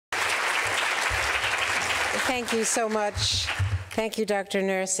Thank you so much. Thank you, Dr.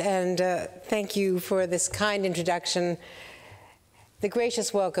 Nurse, and thank you for this kind introduction, the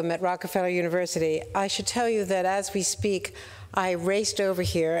gracious welcome at Rockefeller University. I should tell you that as we speak, I raced over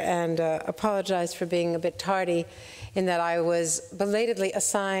here and apologize for being a bit tardy in that I was belatedly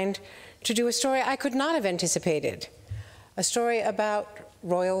assigned to do a story I could not have anticipated, a story about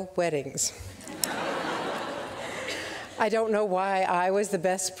royal weddings. I don't know why I was the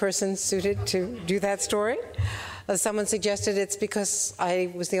best person suited to do that story. Someone suggested it's because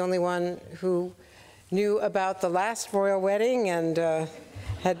I was the only one who knew about the last royal wedding and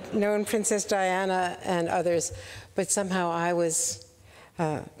had known Princess Diana and others, but somehow I was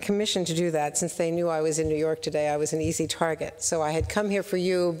commissioned to do that. Since they knew I was in New York today, I was an easy target. So I had come here for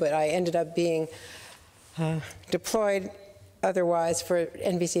you, but I ended up being deployed otherwise for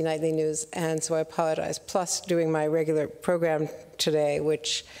NBC Nightly News, and so I apologize. Plus doing my regular program today,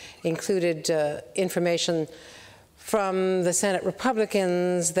 which included information from the Senate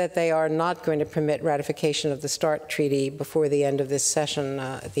Republicans that they are not going to permit ratification of the START Treaty before the end of this session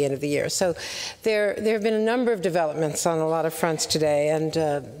at the end of the year. So there have been a number of developments on a lot of fronts today, and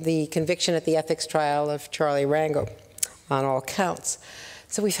the conviction at the ethics trial of Charlie Rangel on all counts.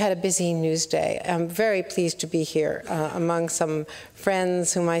 So we've had a busy news day. I'm very pleased to be here among some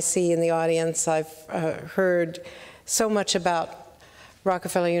friends whom I see in the audience. I've heard so much about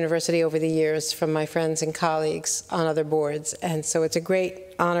Rockefeller University over the years from my friends and colleagues on other boards, and so it's a great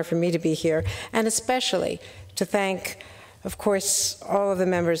honor for me to be here, and especially to thank, of course, all of the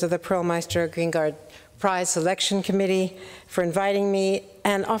members of the Pearl Meister Greengard Prize Selection Committee for inviting me,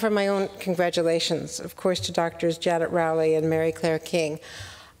 and offer my own congratulations, of course, to Drs. Janet Rowley and Mary Claire King.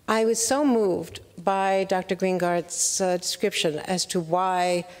 I was so moved by Dr. Greengard's description as to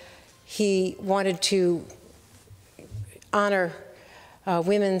why he wanted to honor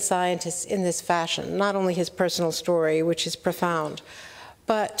women scientists in this fashion, not only his personal story, which is profound,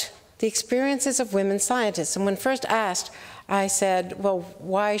 but the experiences of women scientists. And when first asked, I said, well,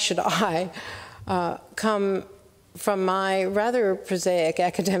 why should I come from my rather prosaic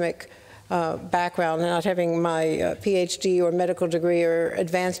academic background, not having my PhD or medical degree or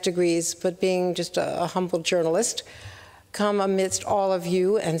advanced degrees, but being just a humble journalist, come amidst all of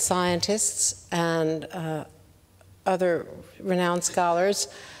you and scientists and other renowned scholars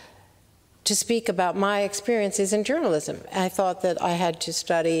to speak about my experiences in journalism. I thought that I had to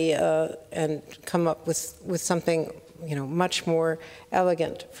study and come up with something, you know, much more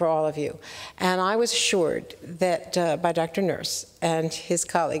elegant for all of you. And I was assured that by Dr. Nurse and his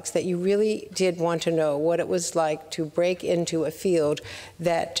colleagues that you really did want to know what it was like to break into a field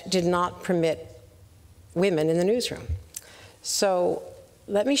that did not permit women in the newsroom. So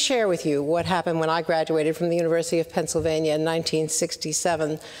let me share with you what happened when I graduated from the University of Pennsylvania in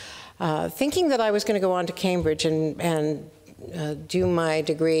 1967, thinking that I was going to go on to Cambridge and do my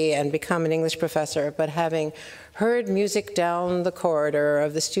degree and become an English professor, but having heard music down the corridor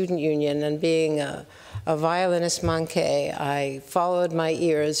of the student union and being a violinist manqué, I followed my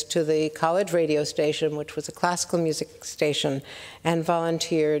ears to the college radio station, which was a classical music station, and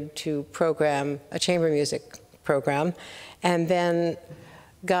volunteered to program a chamber music program, and then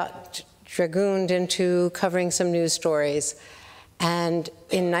got dragooned into covering some news stories. And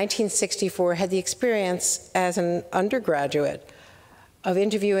in 1964, had the experience as an undergraduate of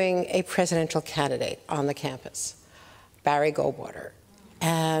interviewing a presidential candidate on the campus, Barry Goldwater.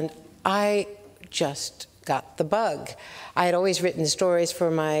 And I just got the bug. I had always written stories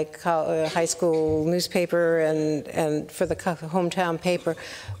for my high school newspaper and for the hometown paper,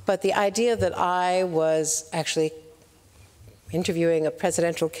 but the idea that I was actually interviewing a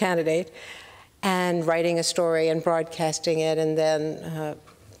presidential candidate and writing a story and broadcasting it, and then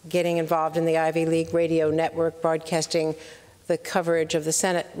getting involved in the Ivy League radio network, broadcasting the coverage of the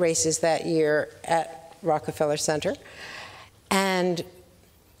Senate races that year at Rockefeller Center, and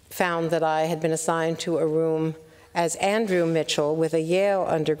found that I had been assigned to a room as Andrea Mitchell with a Yale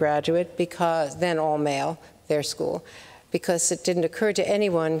undergraduate, because then all male, their school, because it didn't occur to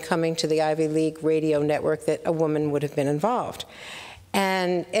anyone coming to the Ivy League radio network that a woman would have been involved.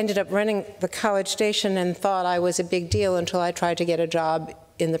 And ended up running the college station and thought I was a big deal until I tried to get a job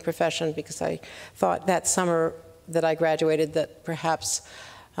in the profession, because I thought that summer that I graduated that perhaps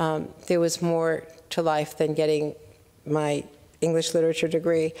there was more to life than getting my English literature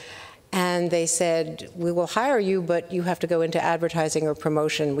degree. And they said, we will hire you, but you have to go into advertising or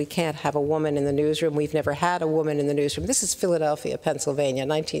promotion. We can't have a woman in the newsroom. We've never had a woman in the newsroom. This is Philadelphia, Pennsylvania,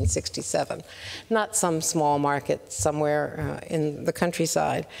 1967, not some small market somewhere in the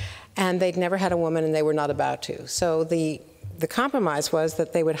countryside. And they'd never had a woman, and they were not about to. So the compromise was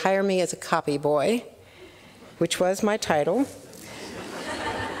that they would hire me as a copy boy, which was my title,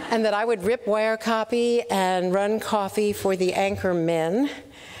 and that I would rip wire copy and run coffee for the anchor men,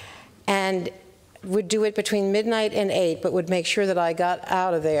 and would do it between midnight and 8, but would make sure that I got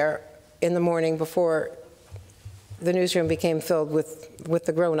out of there in the morning before the newsroom became filled with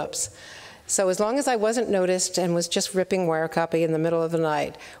the grown-ups. So as long as I wasn't noticed and was just ripping wire copy in the middle of the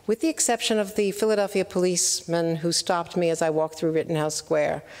night, with the exception of the Philadelphia policemen who stopped me as I walked through Rittenhouse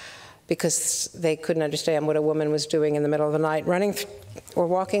Square, because they couldn't understand what a woman was doing in the middle of the night, running or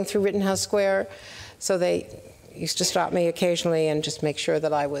walking through Rittenhouse Square. So they used to stop me occasionally and just make sure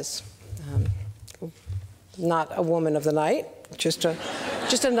that I was not a woman of the night, just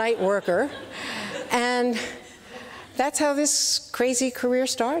a night worker. And that's how this crazy career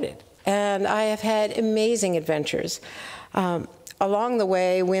started. And I have had amazing adventures. Along the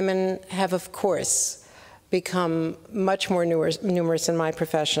way, women have, of course, become much more numerous in my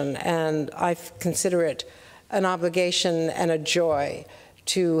profession, and I consider it an obligation and a joy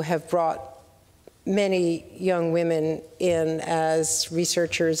to have brought many young women in as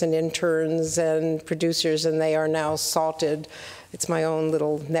researchers and interns and producers, and they are now salted. It's my own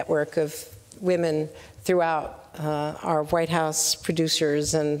little network of women throughout our White House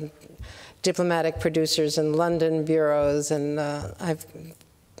producers and diplomatic producers and London bureaus, and I've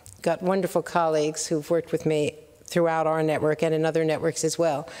got wonderful colleagues who've worked with me throughout our network and in other networks as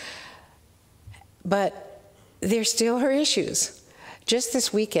well. But there still are issues. Just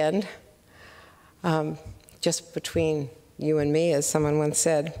this weekend, just between you and me, as someone once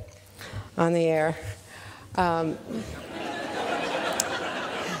said on the air,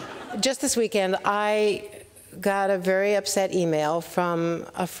 just this weekend, I got a very upset email from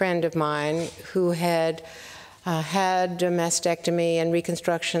a friend of mine who had had a mastectomy and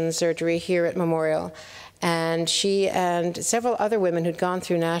reconstruction surgery here at Memorial. And she and several other women who'd gone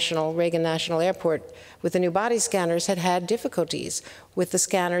through Reagan National Airport with the new body scanners had had difficulties with the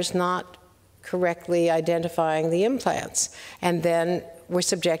scanners not correctly identifying the implants, and then were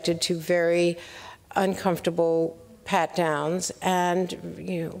subjected to very uncomfortable pat-downs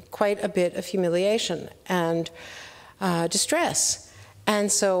and quite a bit of humiliation and distress.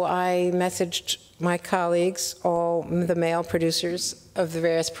 And so I messaged my colleagues, all the male producers of the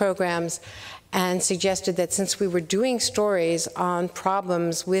various programs, and suggested that since we were doing stories on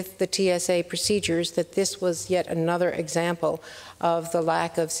problems with the TSA procedures, that this was yet another example of the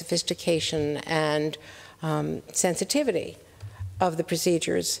lack of sophistication and sensitivity of the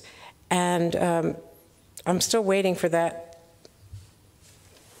procedures. And I'm still waiting for that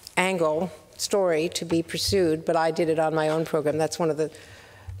angle story to be pursued, but I did it on my own program. That's one of the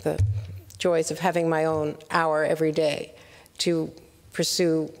joys of having my own hour every day to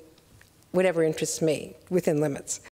pursue whatever interests me within limits.